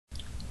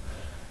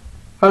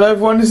Hello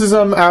everyone, this is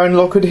Aaron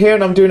Lockwood here,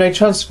 and I'm doing a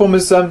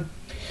Transformers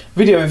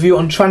video review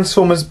on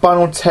Transformers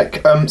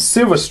Binaltech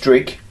Silver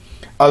Streak,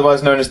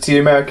 otherwise known as to the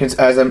Americans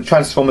as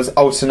Transformers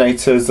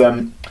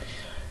Alternators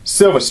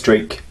Silver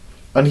Streak.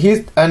 And he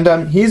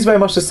is very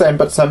much the same,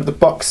 but the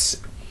box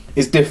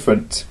is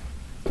different.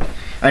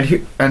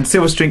 And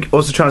Silver Streak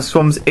also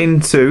transforms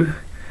into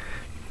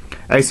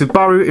a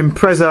Subaru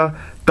Impreza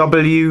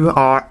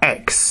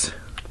WRX,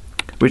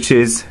 which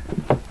is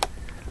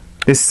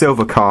this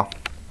silver car.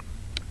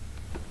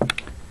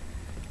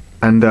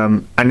 And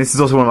this is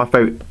also one of my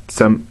favourite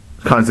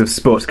kinds of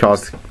sports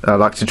cars I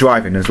like to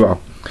drive in as well.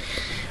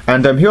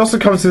 And he also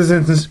comes with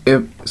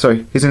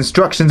his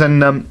instructions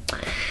and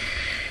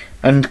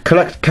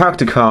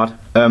character card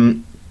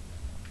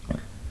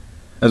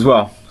as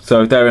well.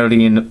 So they're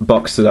already in the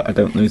box so that I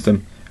don't lose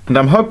them. And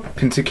I'm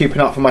hoping to keep an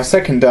eye out for my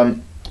second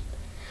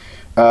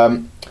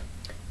Transformers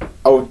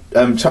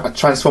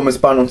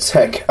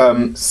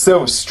Binaltech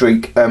Silver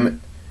Streak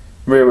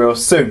real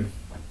soon.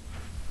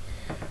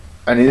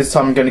 And this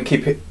time I'm going to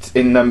keep it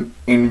in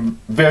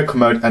vehicle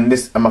mode, and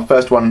my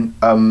first one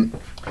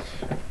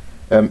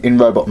in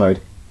robot mode.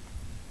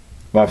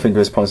 My finger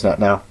is pointing out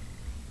now.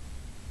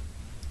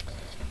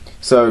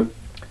 So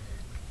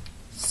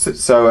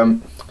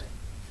to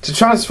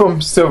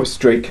transform Silver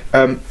Streak,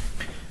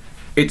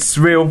 it's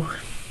real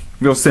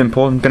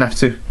simple. I'm going to have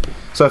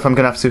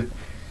to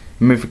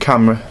move the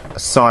camera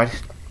aside.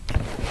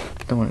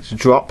 Don't want it to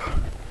drop.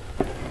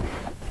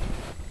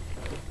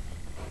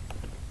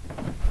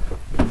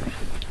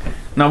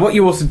 Now, what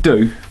you also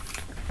do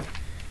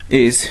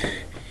is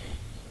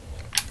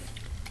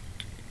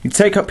you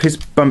take up his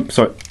bump.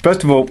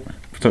 First of all,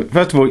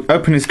 you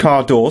open his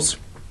car doors.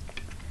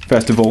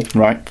 First of all,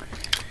 right,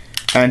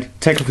 and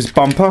take off his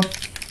bumper.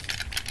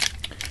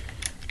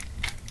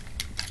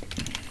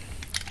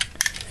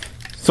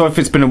 Sorry if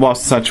it's been a while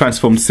since I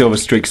transformed Silver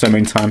Streak so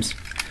many times.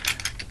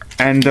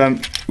 And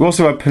we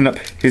also open up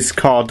his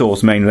car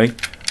doors mainly.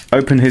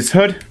 Open his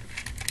hood.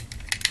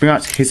 Bring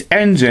out his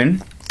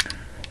engine.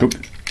 Oops.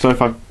 Sorry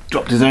if I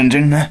dropped his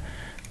engine there.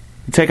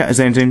 Take out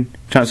his engine,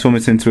 transform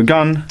it into a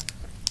gun.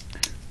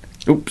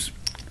 Oops.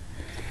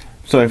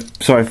 Sorry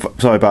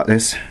about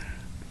this.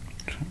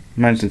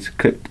 Managed to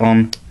clip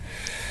on.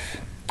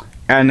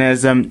 And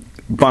there's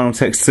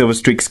Binaltech Silver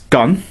Streak's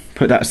gun.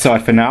 Put that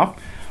aside for now.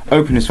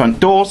 Open his front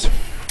doors.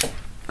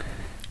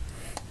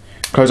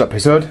 Close up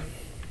his hood.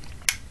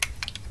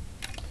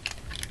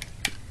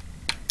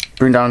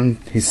 Bring down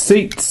his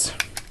seats.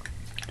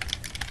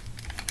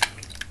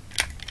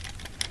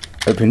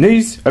 Open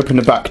these, open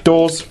the back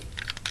doors.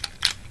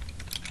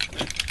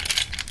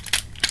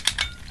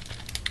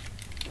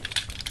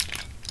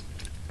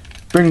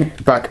 Bring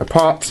back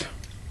apart.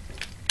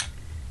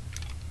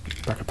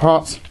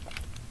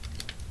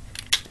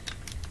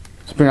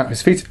 So bring out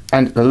his feet,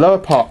 and the lower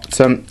part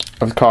of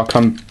the car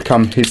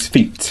become his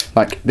feet,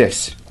 like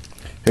this.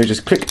 So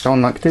just click it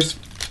on like this.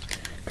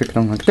 Click it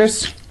on like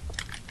this.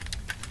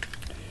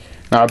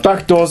 Now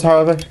back doors,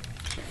 however,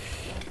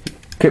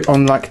 clip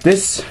on like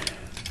this.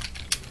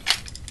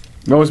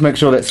 You always make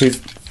sure that his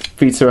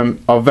feet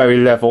are very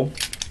level.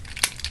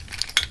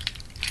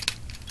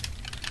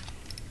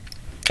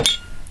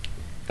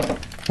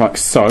 Like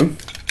so.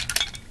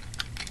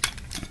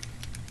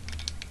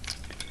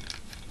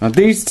 Now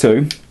these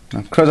two,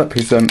 now close up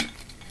his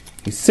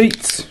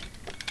seats.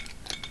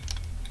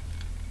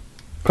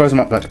 Close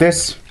them up like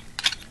this.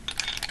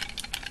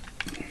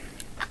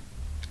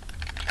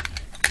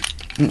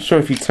 I'm not sure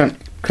if you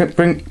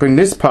bring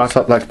this part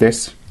up like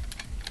this.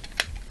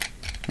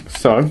 Like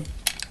so.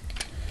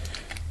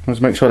 Let's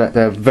make sure that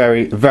they're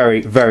very, very,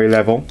 very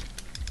level.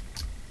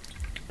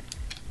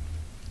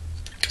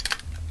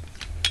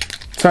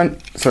 Turn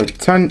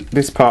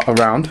this part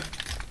around.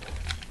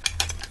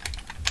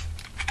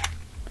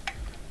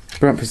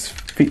 Bring up his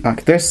feet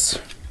like this.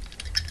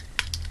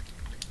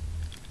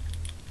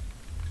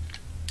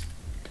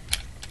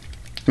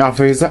 Now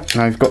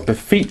you've got the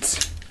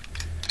feet.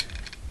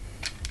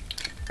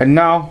 And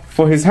now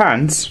for his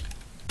hands.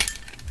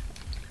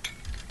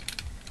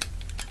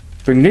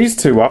 Bring these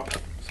two up.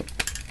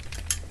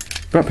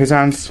 Bring up his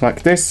hands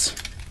like this.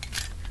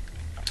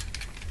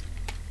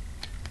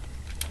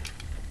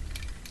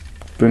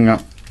 Bring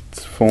up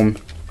to form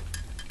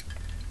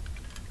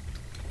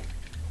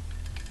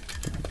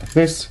like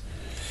this.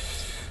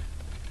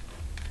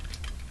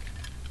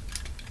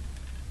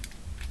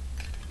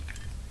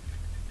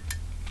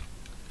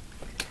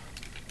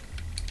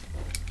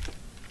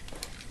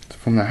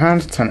 From the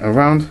hand, turn it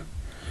around.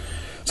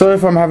 So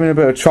if I'm having a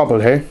bit of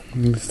trouble here,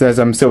 there's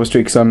Silver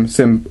Streak's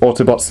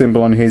Autobot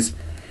symbol on his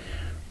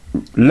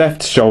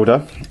left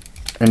shoulder,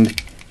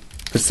 and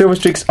the Silver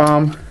Streak's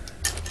arm.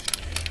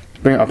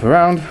 Bring it up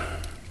around.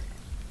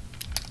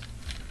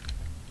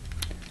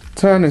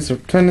 Turn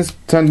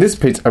this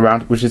piece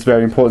around, which is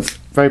very important.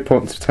 Very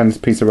important to turn this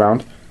piece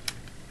around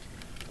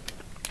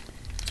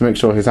to make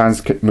sure his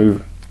hands can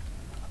move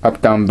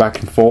up, down, back,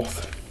 and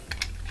forth.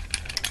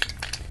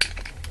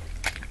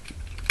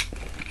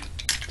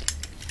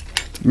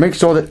 Make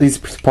sure that these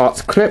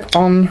parts clip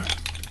on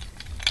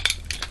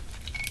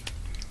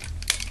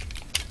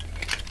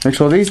Make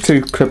sure these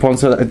two clip on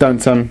so that they don't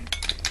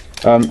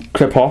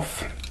clip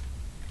off.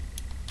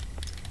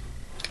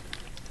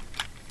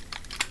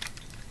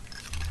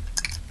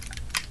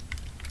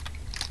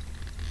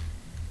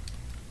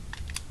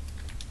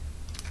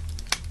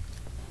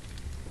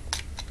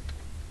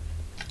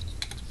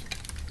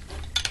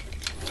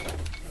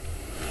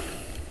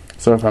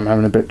 Sorry if I'm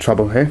having a bit of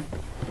trouble here.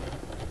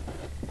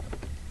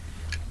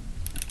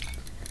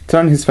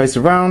 Turn his face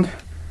around,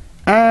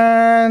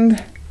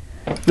 and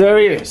there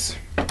he is.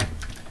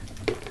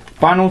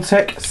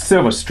 Binaltech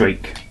Silver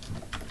Streak,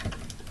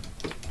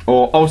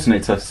 or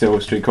Alternator Silver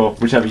Streak, or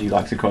whichever you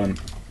like to call him.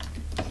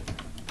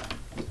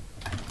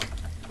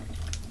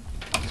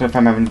 So if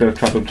I'm having a bit of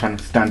trouble trying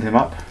to stand him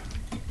up.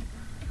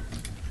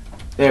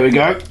 There we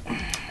go.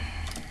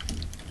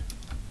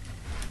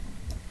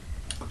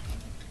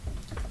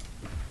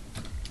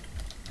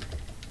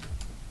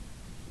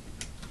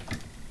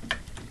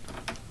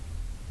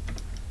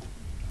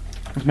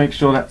 Let's make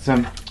sure that's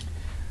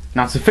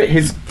now to fit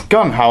his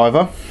gun,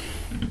 however,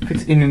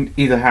 fits in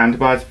either hand,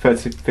 but I prefer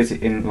to fit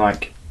it in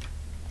like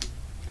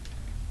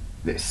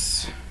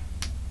this.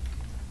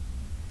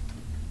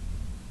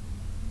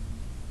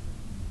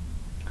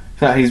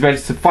 So that he's ready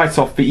to fight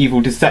off the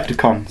evil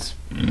Decepticons.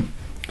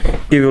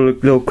 Give you a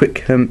little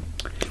quick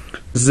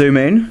zoom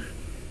in.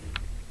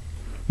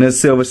 There's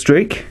Silver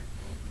Streak.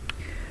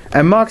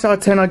 And marks out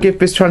of 10, I give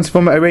this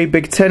Transformer a really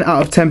big 10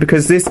 out of 10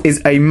 because this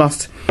is a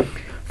must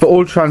for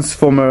all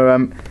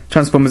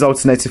Transformers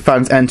Alternator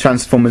fans and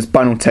Transformers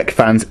Binaltech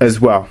fans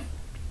as well.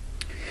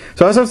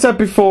 So as I've said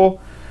before,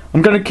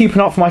 I'm going to keep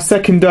an eye out for my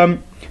second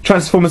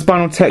Transformers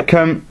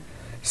Binaltech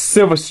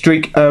Silver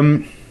Streak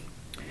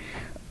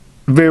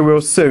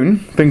real soon,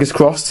 fingers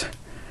crossed.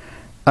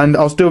 And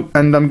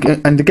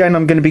again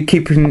I'm going to be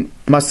keeping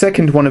my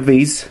second one of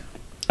these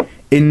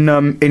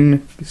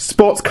in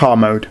sports car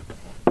mode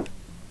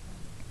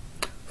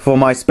for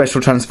my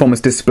special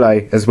Transformers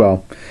display as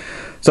well.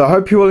 So I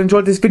hope you all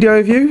enjoyed this video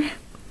review.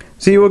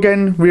 See you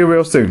again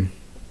real soon.